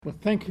Well,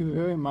 thank you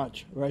very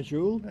much,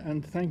 Rajul,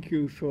 and thank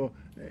you to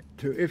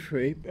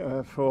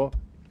IFRI for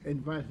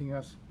inviting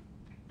us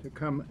to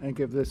come and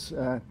give this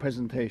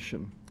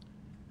presentation.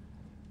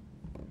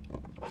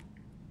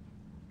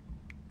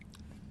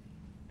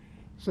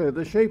 So,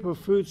 the shape of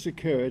food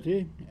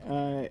security,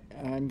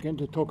 I'm going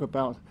to talk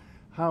about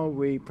how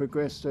we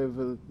progressed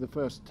over the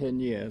first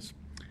 10 years.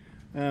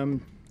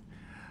 I'm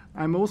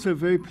also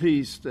very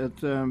pleased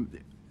that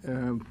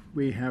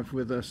we have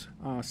with us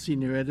our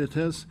senior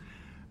editors,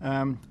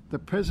 the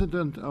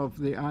president of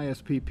the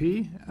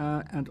ISPP,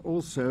 and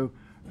also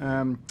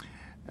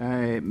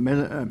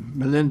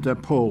Melinda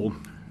Paul,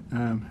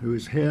 who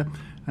is here,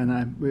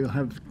 and we'll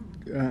have,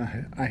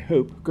 I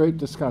hope, great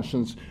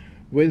discussions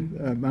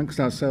amongst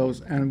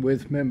ourselves and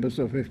with members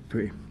of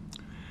IFPRI.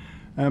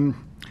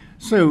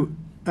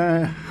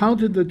 How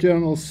did the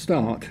journal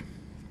start?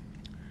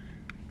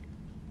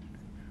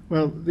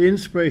 Well, the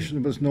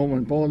inspiration was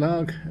Norman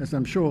Borlaug. As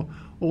I'm sure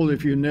all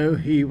of you know,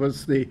 he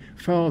was the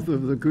father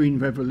of the Green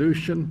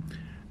Revolution,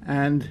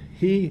 and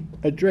he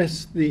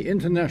addressed the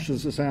International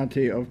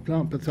Society of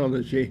Plant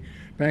Pathology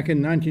back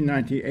in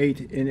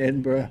 1998 in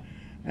Edinburgh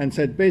and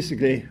said,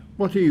 basically,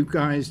 what are you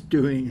guys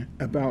doing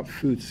about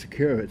food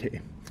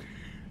security?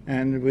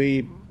 And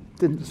we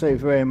didn't say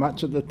very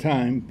much at the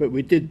time, but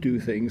we did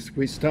do things.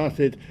 We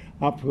started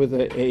up with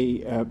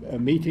a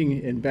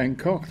meeting in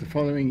Bangkok the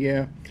following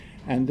year,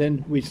 and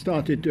then we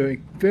started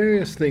doing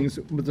various things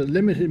with the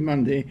limited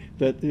money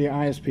that the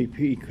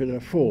ISPP could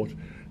afford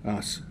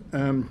us.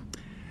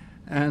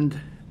 I'd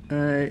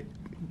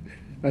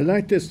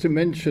like just to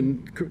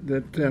mention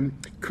that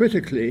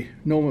critically,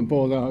 Norman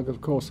Borlaug, of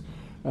course,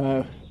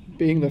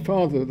 being the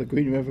father of the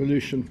Green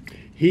Revolution,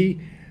 he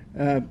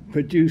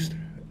produced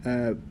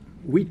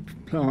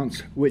wheat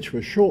plants which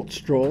were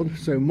short-strawed,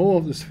 so more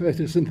of the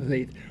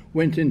photosynthate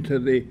went into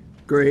the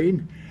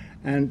grain,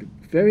 and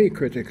very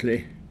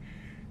critically,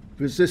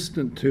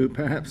 resistant to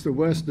perhaps the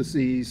worst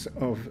disease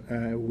of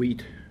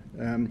wheat,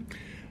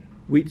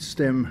 wheat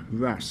stem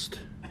rust.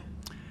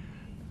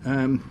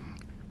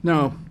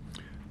 Now,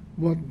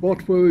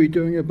 what were we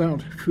doing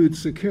about food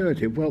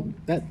security? Well,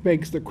 that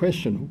begs the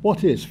question,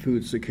 what is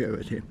food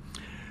security?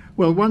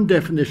 Well, one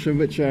definition,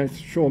 which I'm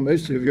sure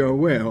most of you are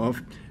aware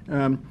of,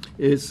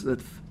 is that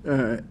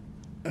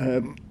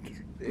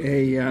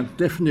a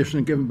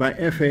definition given by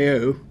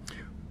FAO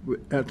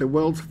at the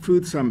World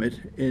Food Summit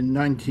in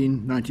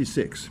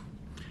 1996.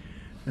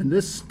 And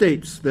this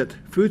states that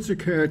food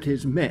security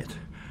is met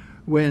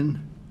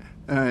when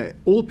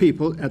all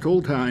people at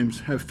all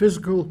times have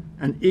physical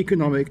and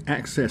economic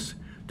access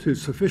to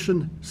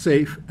sufficient,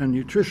 safe, and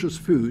nutritious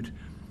food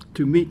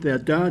to meet their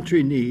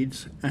dietary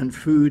needs and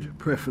food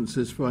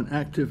preferences for an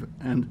active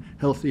and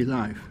healthy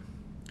life.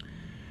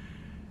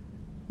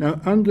 Now,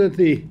 under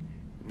the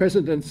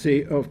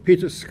presidency of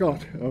Peter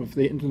Scott of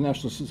the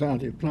International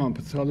Society of Plant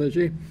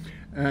Pathology,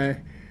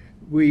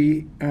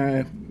 we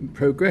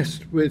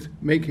progressed with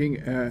making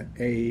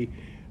a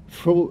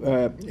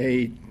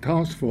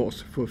task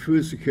force for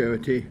food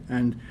security,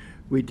 and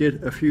we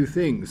did a few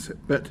things.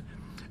 But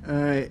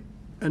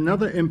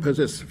another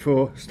impetus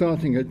for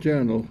starting a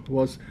journal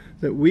was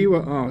that we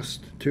were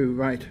asked to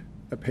write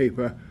a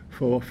paper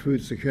for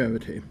food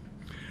security,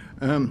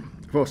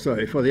 for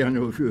the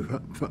annual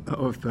review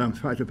of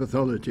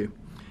phytopathology.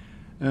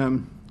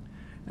 And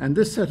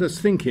this set us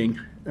thinking,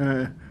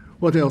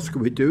 what else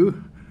could we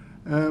do?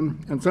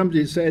 And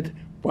somebody said,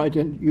 why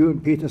didn't you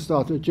and Peter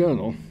start a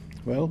journal?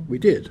 Well, we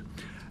did.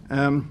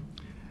 And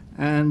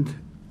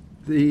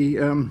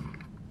the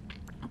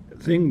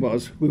thing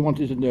was, we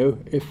wanted to know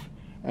if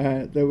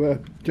there were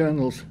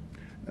journals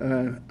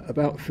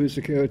about food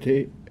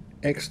security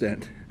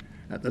extant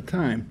at the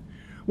time.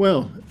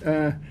 Well,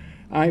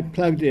 I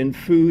plugged in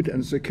food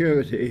and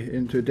security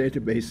into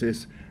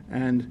databases,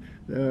 and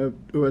there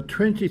were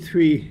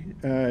 23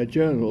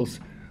 journals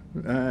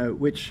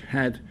which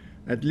had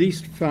at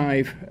least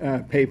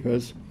 5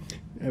 papers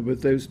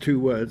with those 2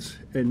 words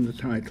in the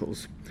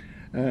titles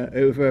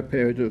over a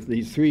period of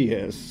these 3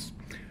 years.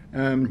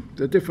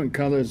 The different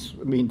colors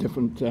mean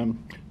different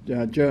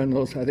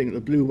journals. I think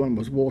the blue one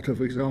was Water,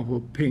 for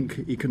example, pink,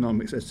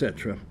 Economics,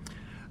 etc.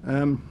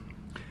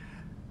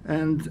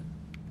 And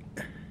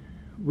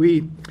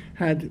we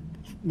had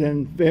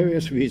then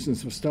various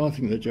reasons for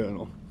starting the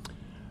journal.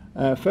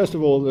 First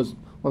of all, there's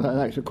what I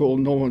like to call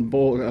Norman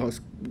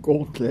Borlaug's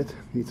gauntlet.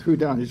 He threw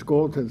down his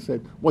gauntlet and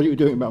said, what are you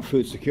doing about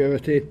food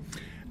security?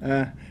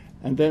 And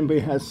then we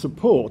had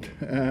support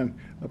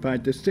by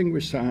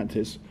distinguished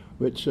scientists,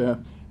 which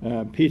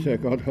Peter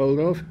got hold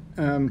of.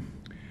 And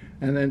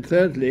then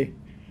thirdly,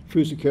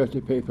 food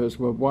security papers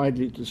were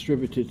widely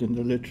distributed in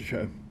the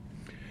literature.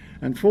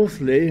 And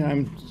fourthly,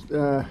 I'm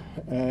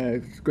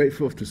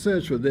grateful to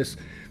Serge for this,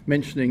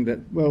 mentioning that,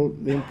 well,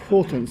 the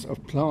importance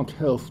of plant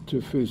health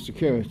to food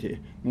security.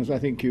 As I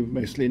think you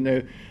mostly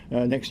know,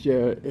 next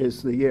year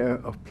is the year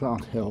of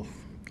plant health.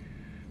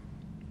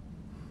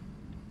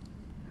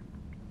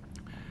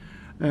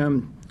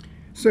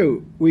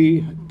 So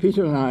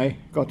Peter and I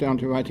got down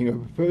to writing a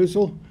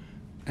proposal,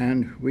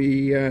 and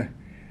we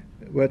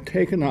were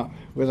taken up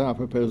with our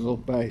proposal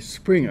by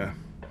Springer.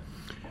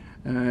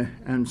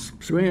 And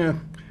Springer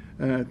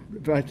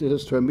invited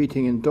us to a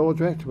meeting in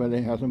Dordrecht where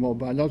they had the more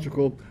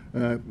biological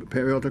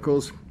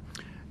periodicals,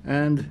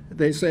 and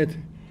they said,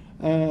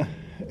 there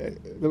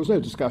was no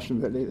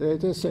discussion really, they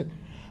just said,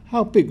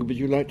 how big would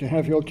you like to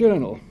have your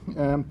journal?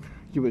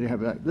 You would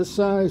have it like this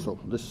size or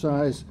this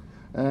size,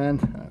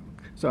 and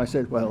so I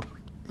said, well,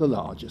 the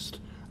largest.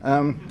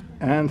 And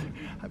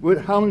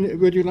how many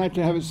would you like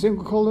to have, a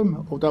single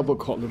column or double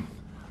column?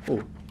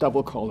 Or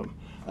double column.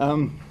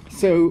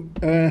 So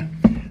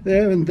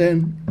there and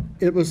then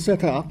it was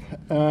set up,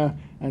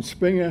 and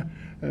Springer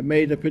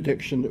made a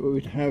prediction that we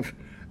would have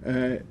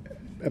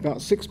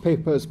about 6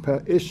 papers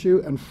per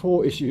issue and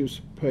 4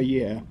 issues per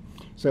year,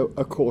 so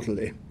a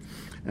quarterly.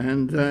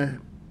 And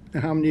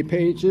how many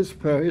pages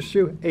per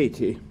issue?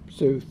 80,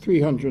 so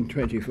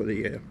 320 for the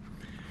year.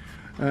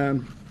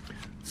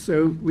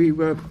 So we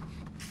were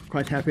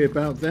quite happy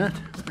about that.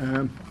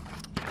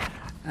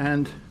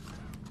 And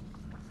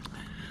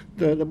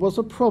there was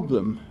a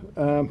problem.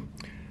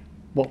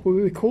 What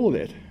would we call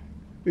it?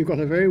 We've got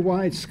a very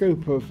wide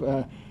scope of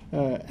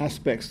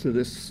aspects to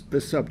this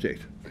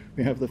subject.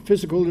 We have the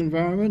physical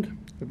environment,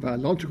 the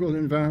biological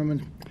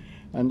environment,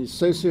 and the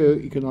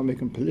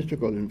socio-economic and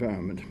political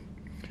environment.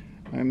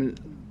 I mean,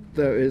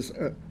 there is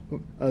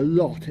a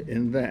lot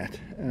in that.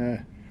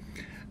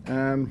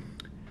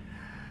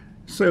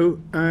 So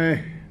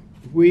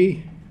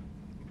we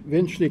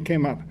eventually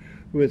came up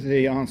with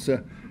the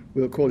answer,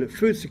 we'll call it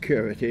food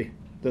security,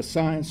 the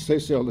science,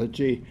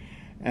 sociology,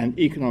 and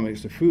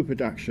economics of food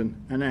production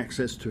and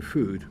access to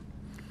food.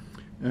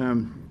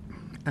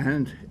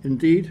 And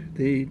indeed,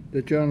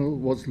 the journal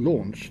was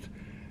launched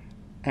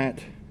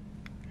at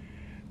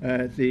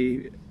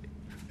the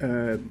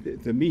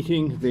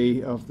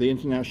meeting of the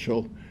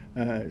International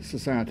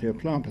Society of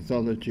Plant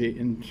Pathology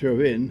in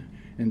Turin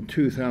in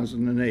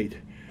 2008.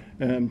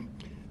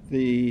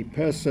 The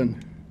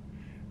person,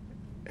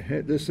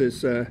 this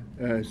is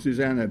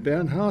Susanna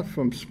Bernhardt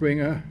from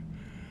Springer.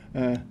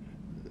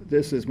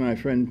 This is my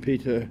friend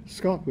Peter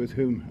Scott, with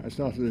whom I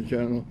started the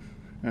journal,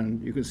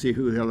 and you can see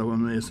who the other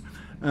one is.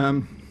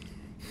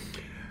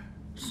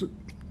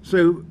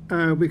 So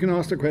we can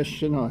ask the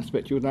question, I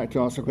expect you would like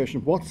to ask the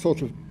question, what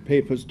sort of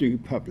papers do you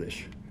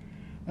publish?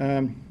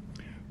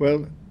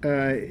 Well,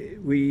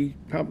 we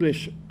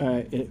publish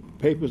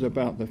papers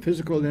about the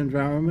physical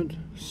environment,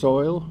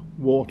 soil,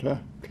 water,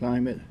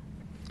 climate,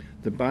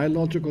 the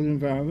biological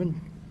environment,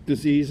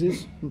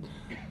 diseases,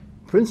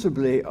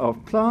 principally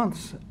of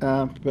plants,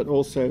 but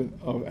also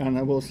of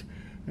animals.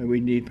 We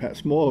need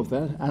perhaps more of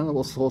that.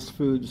 Animal source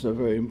foods are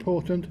very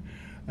important.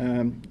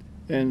 And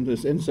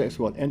there's insects,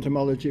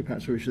 entomology,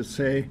 perhaps we should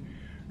say,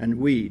 and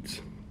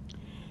weeds.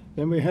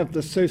 Then we have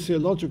the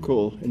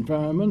sociological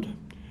environment.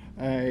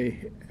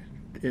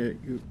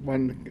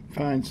 One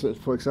finds that,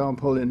 for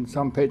example, in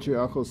some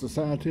patriarchal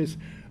societies,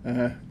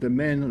 the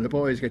men and the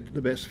boys get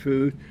the best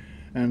food,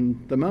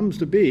 and the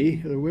mums-to-be,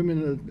 the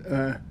women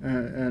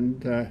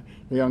and the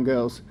young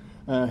girls,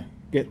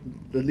 get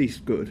the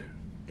least good.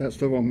 That's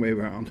the wrong way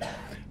around.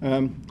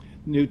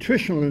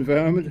 Nutritional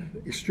environment,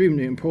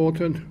 extremely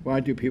important. Why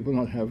do people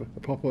not have a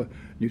proper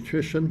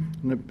nutrition?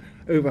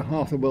 Over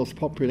half the world's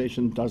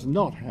population does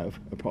not have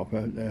a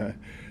proper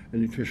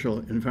nutritional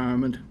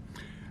environment.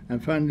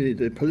 And finally,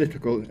 the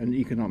political and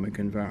economic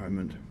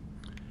environment.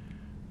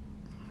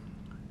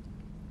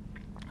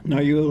 Now,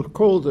 you'll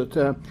recall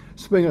that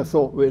Springer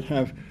thought we'd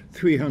have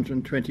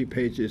 320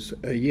 pages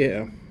a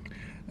year,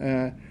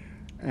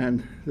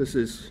 and this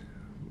is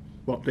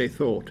what they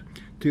thought.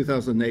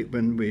 2008,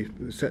 when we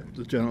set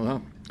the journal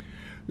up.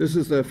 This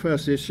is the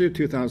first issue,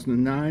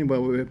 2009, where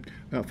we were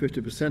about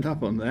 50%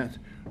 up on that.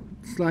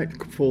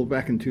 Slight fall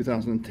back in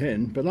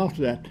 2010, but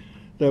after that,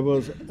 there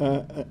was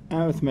an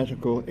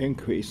arithmetical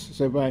increase.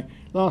 So by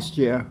last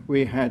year,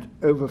 we had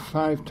over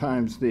 5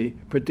 times the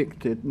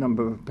predicted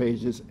number of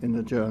pages in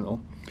the journal,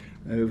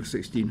 over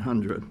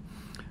 1,600.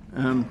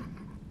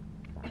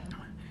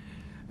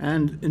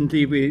 And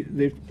indeed,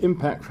 the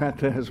impact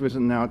factor has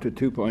risen now to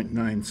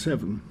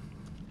 2.97.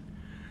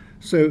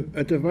 So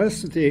a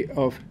diversity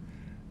of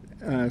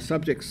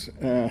subjects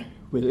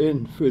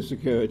within food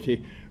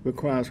security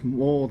requires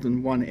more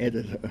than one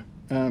editor.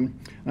 I'm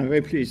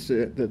very pleased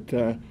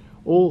that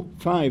all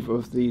 5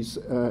 of these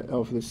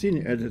of the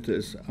senior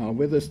editors are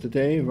with us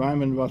today.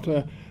 Ryman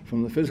Rutter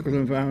from the physical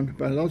environment,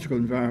 biological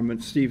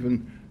environment,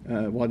 Stephen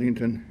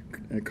Waddington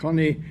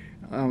Connie,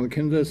 Arnold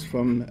Kinders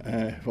from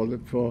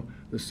for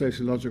the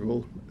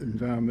sociological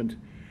environment,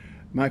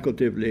 Michael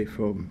Dibley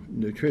from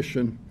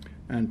nutrition,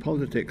 and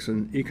politics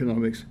and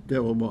economics,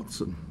 Daryl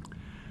Watson.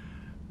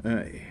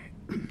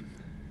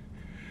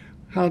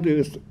 How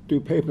do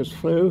papers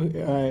flow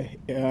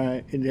in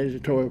the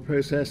editorial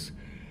process?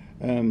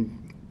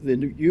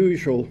 The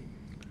usual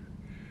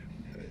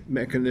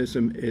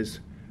mechanism is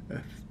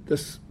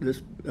this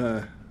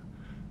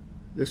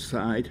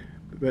side,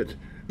 but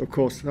of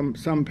course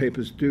some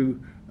papers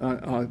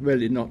are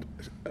really not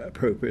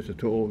appropriate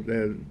at all.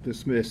 They're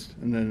dismissed,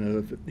 and then there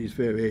are these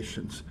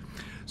variations.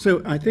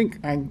 So I think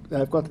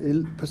I've got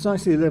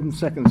precisely 11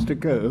 seconds to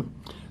go.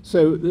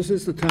 So this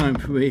is the time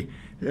for me,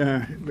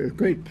 with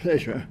great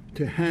pleasure,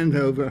 to hand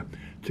over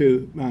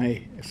to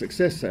my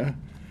successor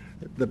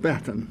the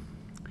baton.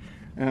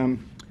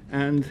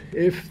 And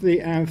if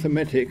the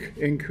arithmetic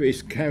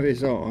increase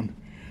carries on,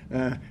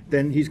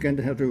 then he's going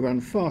to have to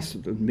run faster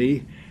than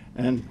me,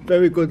 and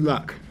very good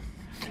luck.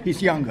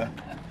 He's younger.